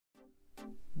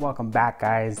Welcome back,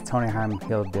 guys. Tony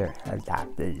Heimdall here.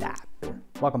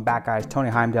 Welcome back, guys.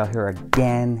 Tony Heimdall here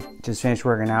again. Just finished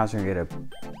working out, so we're gonna get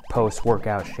a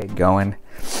post-workout shake going.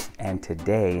 And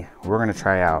today we're gonna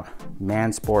try out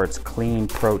Man Sports Clean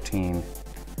Protein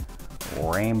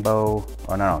Rainbow.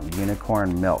 Oh no,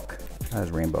 Unicorn Milk. That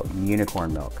is Rainbow.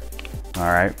 Unicorn Milk. All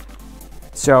right.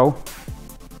 So,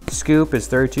 scoop is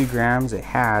 32 grams. It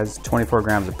has 24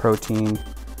 grams of protein.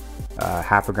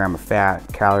 Half a gram of fat,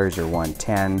 calories are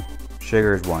 110,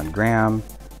 sugar is 1 gram,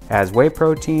 has whey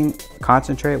protein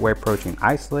concentrate, whey protein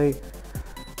isolate,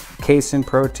 casein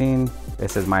protein,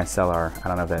 it says micellar, I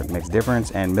don't know if that makes a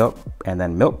difference, and milk, and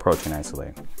then milk protein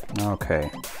isolate. Okay,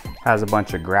 has a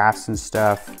bunch of graphs and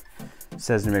stuff. It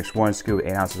says to mix 1 scoop,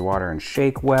 8 ounces of water and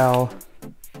shake well.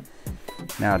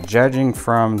 Now, judging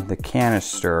from the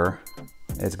canister,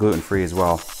 it's gluten-free as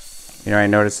well. You know what I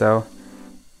noticed though?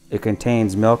 It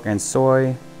contains milk and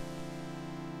soy,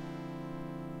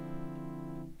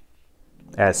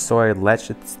 as soy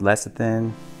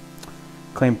lecithin.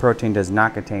 Clean protein does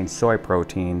not contain soy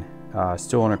protein.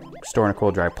 Store in a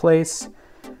cool, dry place.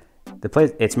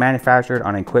 It's manufactured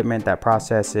on equipment that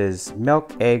processes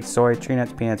milk, eggs, soy, tree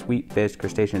nuts, peanuts, wheat, fish,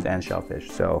 crustaceans, and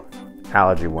shellfish. So,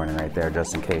 allergy warning right there,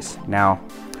 just in case. Now,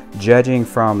 judging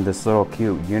from this little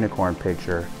cute unicorn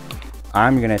picture,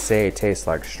 I'm gonna say it tastes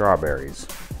like strawberries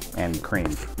and cream.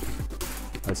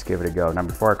 Let's give it a go. Now,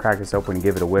 before I crack this open and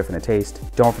give it a whiff and a taste,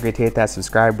 don't forget to hit that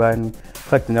subscribe button,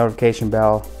 click the notification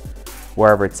bell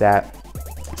wherever it's at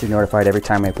to be notified every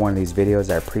time I make one of these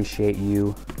videos. I appreciate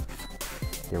you.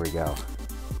 Here we go.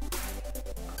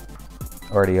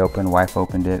 Already opened, wife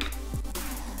opened it.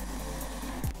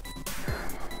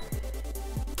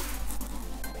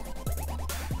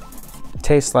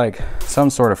 Tastes like some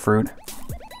sort of fruit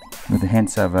with the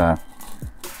hints of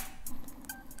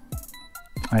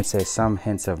I'd say some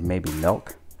hints of maybe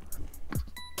milk.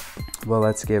 Well,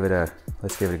 let's give it a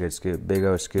good scoop. Big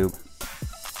O scoop.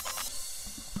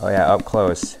 Oh yeah, up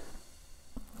close.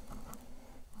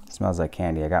 It smells like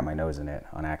candy. I got my nose in it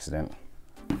on accident.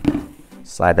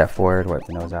 Slide that forward, wipe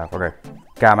the nose off. Okay.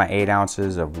 Got my 8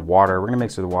 ounces of water. We're gonna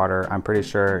mix it with water. I'm pretty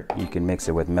sure you can mix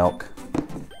it with milk.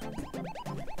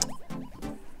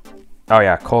 Oh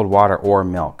yeah, cold water or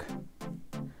milk.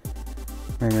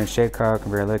 We're gonna shake cup,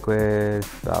 convert liquid,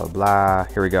 blah, blah, blah.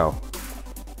 Here we go.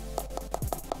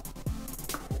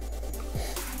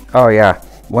 Oh yeah,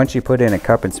 once you put it in a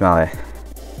cup and smell it,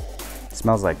 it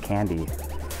smells like candy.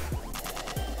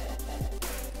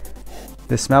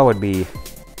 The smell would be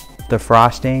the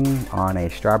frosting on a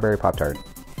strawberry Pop-Tart.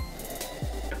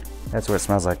 That's what it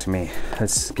smells like to me.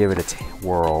 Let's give it a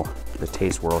whirl, the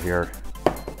taste whirl here.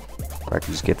 If I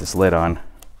can just get this lid on.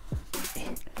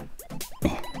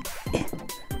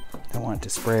 To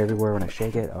spray everywhere when I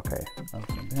shake it. Okay, up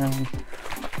and down.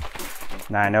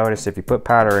 Now I notice if you put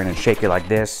powder in and shake it like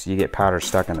this, you get powder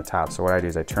stuck on the top. So what I do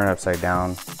is I turn it upside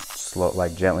down, slow,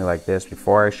 like gently like this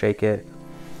before I shake it.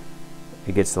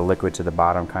 It gets the liquid to the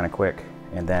bottom kind of quick,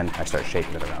 and then I start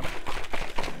shaking it around.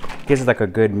 Gives it like a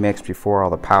good mix before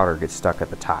all the powder gets stuck at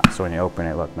the top. So when you open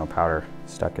it, look, no powder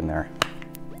stuck in there.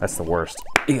 That's the worst.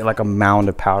 You get like a mound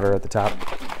of powder at the top.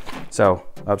 So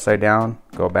upside down,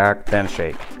 go back, then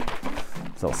shake.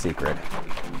 Little secret.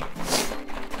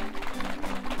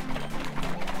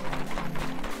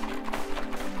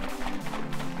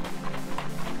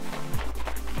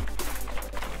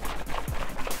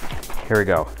 Here we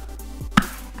go.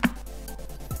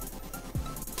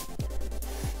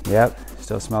 Yep,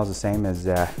 still smells the same as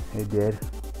it did.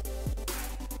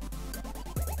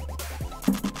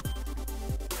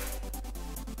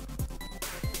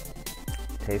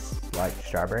 Tastes like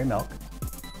strawberry milk.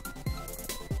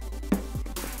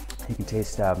 You can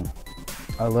taste a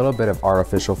little bit of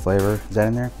artificial flavor. Is that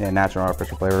in there? Yeah, natural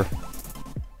artificial flavor.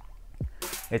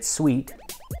 It's sweet.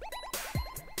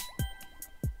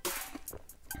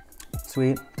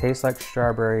 Sweet, tastes like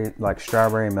strawberry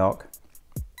milk.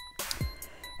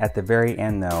 At the very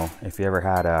end though, if you ever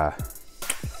had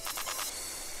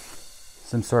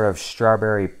some sort of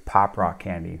strawberry pop rock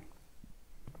candy,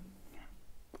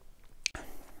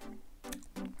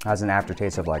 has an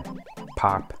aftertaste of like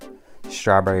pop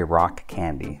strawberry rock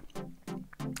candy,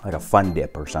 like a Fun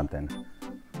Dip or something.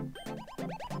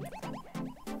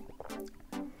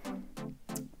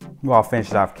 Well, I'll finish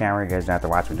it off camera. You guys don't have to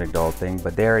watch me drink the whole thing,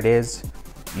 but there it is.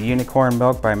 Unicorn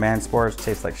Milk by Man Sports.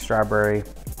 Tastes like strawberry,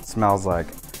 smells like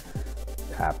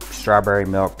strawberry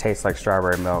milk, tastes like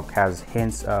strawberry milk, has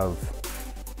hints of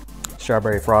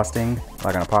strawberry frosting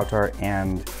like on a Pop-Tart,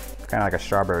 and kind of like a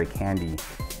strawberry candy,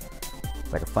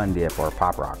 like a Fun Dip or a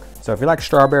Pop Rock. So if you like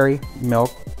strawberry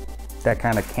milk, that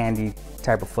kind of candy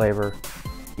type of flavor,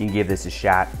 you can give this a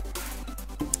shot.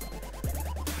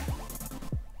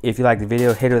 If you like the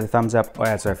video, hit it with a thumbs up. Oh,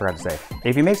 that's what I forgot to say.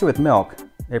 If you mix it with milk,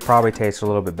 it probably tastes a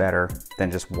little bit better than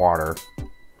just water.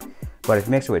 But if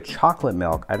you mix it with chocolate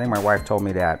milk, I think my wife told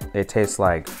me that it tastes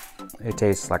like a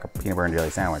peanut butter and jelly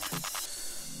sandwich.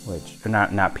 Which,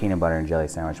 not peanut butter and jelly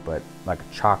sandwich, but like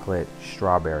a chocolate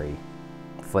strawberry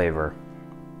flavor,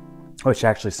 which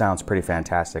actually sounds pretty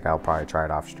fantastic. I'll probably try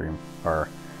it off stream or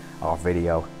off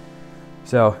video.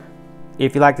 So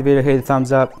if you like the video, hit the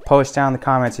thumbs up. Post down in the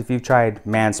comments if you've tried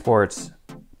Man Sports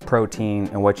protein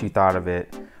and what you thought of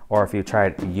it, or if you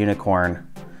tried unicorn,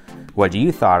 what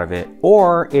you thought of it,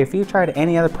 or if you tried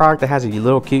any other product that has a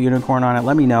little cute unicorn on it,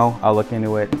 let me know. I'll look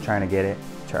into it, trying to get it,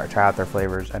 try out their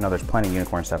flavors. I know there's plenty of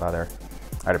unicorn stuff out there.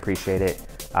 I'd appreciate it.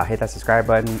 Hit that subscribe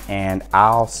button, and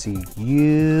I'll see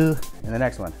you in the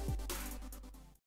next one.